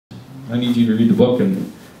I need you to read the book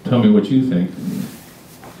and tell me what you think.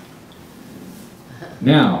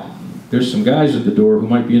 Now, there's some guys at the door who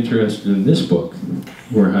might be interested in this book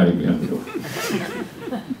who are hiding behind the door.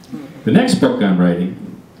 The next book I'm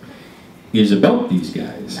writing is about these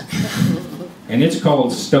guys. And it's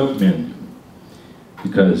called Stout Men,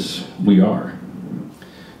 because we are.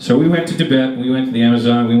 So we went to Tibet, we went to the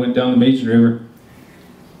Amazon, we went down the Meiji River.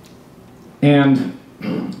 And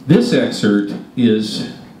this excerpt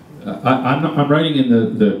is, I'm writing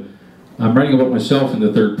in I'm writing about myself in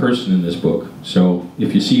the third person in this book. So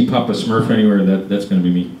if you see Papa Smurf anywhere, that's going to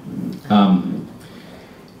be me.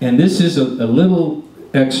 And this is a little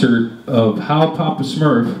excerpt of how Papa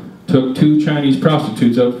Smurf took 2 Chinese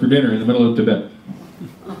prostitutes out for dinner in the middle of Tibet.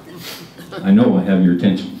 I know I have your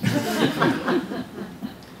attention.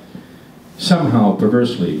 Somehow,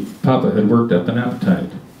 perversely, Papa had worked up an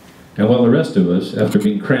appetite. And while the rest of us, after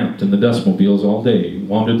being cramped in the dustmobiles all day,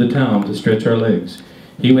 wandered the town to stretch our legs,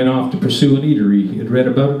 he went off to pursue an eatery he had read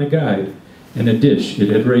about in a guide, and a dish it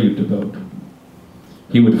had raved about.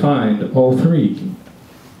 He would find all 3.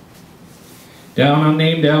 Down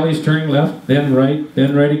unnamed alleys, turning left, then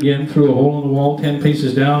right again, through a hole in the wall 10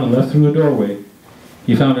 paces down and left through a doorway.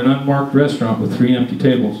 He found an unmarked restaurant with 3 empty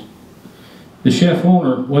tables. The chef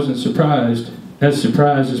owner wasn't as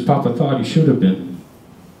surprised as Papa thought he should have been.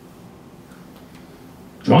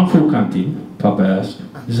 Zhuang Fu Canteen, Papa asked.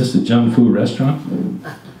 Is this the Zhuang Fu restaurant?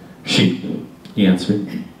 She, he answered.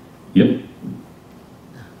 Yep.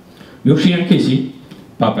 Yoshi and Casey,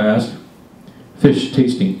 Papa asked. Fish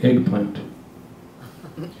tasting eggplant.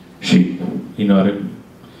 She, he nodded.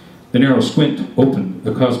 The narrow squint opened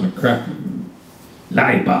a cosmic crack.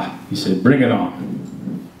 Lai ba, he said, bring it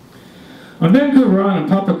on. On Vancouver Island,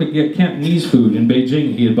 Papa could get Cantonese food. In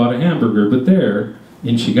Beijing, he had bought a hamburger, but there,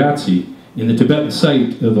 in Shigatse, in the Tibetan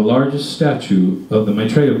site of the largest statue of the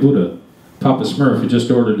Maitreya Buddha, Papa Smurf had just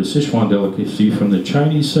ordered a Sichuan delicacy from the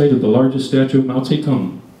Chinese site of the largest statue of Mao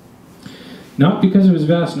Zedong. Not because of his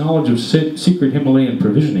vast knowledge of secret Himalayan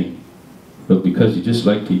provisioning, but because he just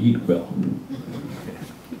liked to eat well.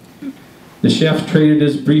 The chef traded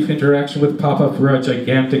his brief interaction with Papa for a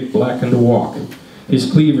gigantic blackened wok. His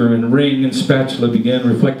cleaver and ring and spatula began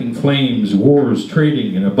reflecting flames, wars,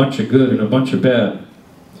 trading, and a bunch of good and a bunch of bad.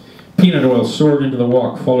 Peanut oil soared into the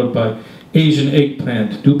wok, followed by Asian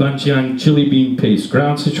eggplant, dubanjiang chili bean paste,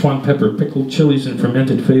 ground Sichuan pepper, pickled chilies, and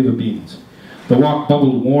fermented fava beans. The wok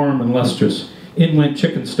bubbled warm and lustrous. In went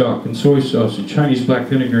chicken stock and soy sauce and Chinese black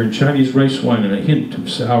vinegar and Chinese rice wine and a hint of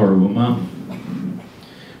sour umami.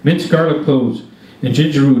 Minced garlic cloves and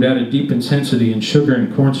ginger root added deep intensity, and sugar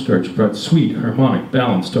and cornstarch brought sweet, harmonic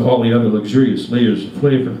balance to all the other luxurious layers of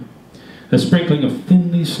flavor. A sprinkling of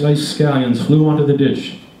thinly sliced scallions flew onto the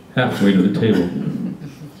dish, halfway to the table.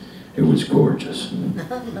 It was gorgeous.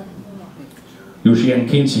 Yushian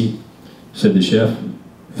Kinsi, said the chef,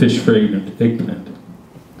 fish fragrant eggplant.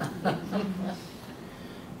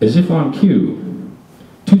 As if on cue,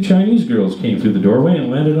 2 Chinese girls came through the doorway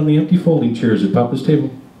and landed on the empty folding chairs at Papa's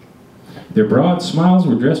table. Their broad smiles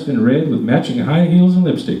were dressed in red with matching high heels and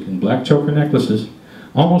lipstick and black choker necklaces,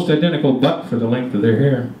 almost identical but for the length of their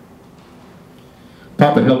hair.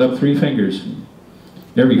 Papa held up 3 fingers.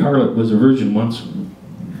 Every harlot was a virgin once.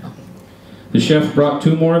 The chef brought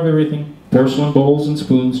 2 more of everything, porcelain bowls and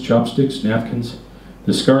spoons, chopsticks, napkins.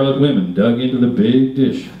 The scarlet women dug into the big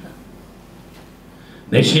dish.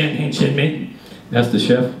 Asked the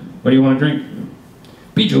chef, what do you want to drink?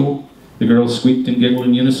 Bijou, the girls squeaked and giggled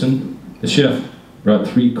in unison. The chef brought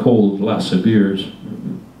 3 cold Lhasa beers.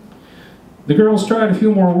 The girls tried a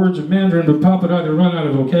few more words of Mandarin, but Papa had either run out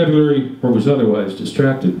of vocabulary or was otherwise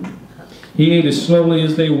distracted. He ate as slowly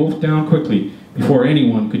as they wolfed down quickly before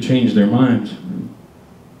anyone could change their minds.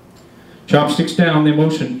 Chopsticks down, they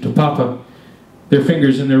motioned to Papa, their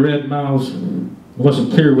fingers in their red mouths. It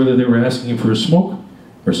wasn't clear whether they were asking him for a smoke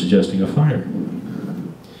or suggesting a fire.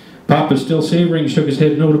 Papa, still savoring, shook his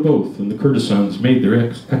head no to both, and the courtesans made their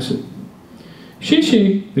exit.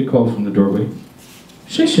 Shay, they called from the doorway.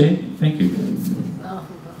 Shay, thank you.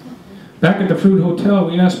 Back at the fruit hotel,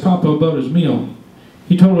 we asked Papa about his meal.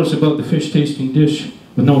 He told us about the fish-tasting dish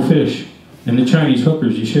with no fish, and the Chinese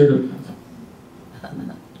hookers he shared it with.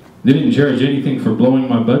 They didn't charge anything for blowing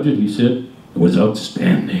my budget, he said. It was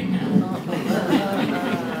outstanding.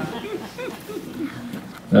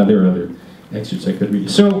 There are other excerpts I could read.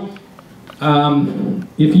 So,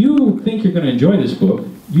 if you think you're going to enjoy this book,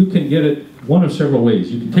 you can get it one of several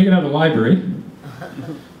ways. You can take it out of the library,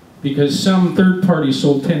 because some third party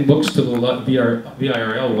sold 10 books to the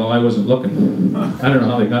VIRL while I wasn't looking. I don't know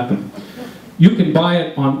how they got them. You can buy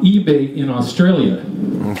it on eBay in Australia.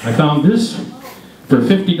 I found this For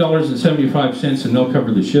 $50.75, and they'll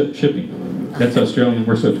cover the shipping. That's Australian,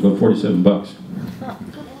 works out to about 47 bucks.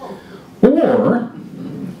 Or,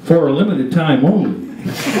 for a limited time only,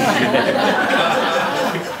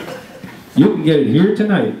 you can get it here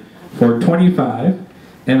tonight for $25.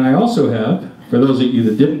 And I also have, for those of you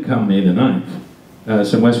that didn't come May the 9th,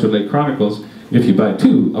 some Westwood Lake Chronicles. If you buy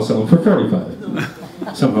 2, I'll sell them for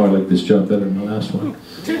 $45. Somehow I like this job better than the last one.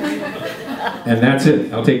 And that's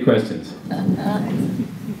it. I'll take questions.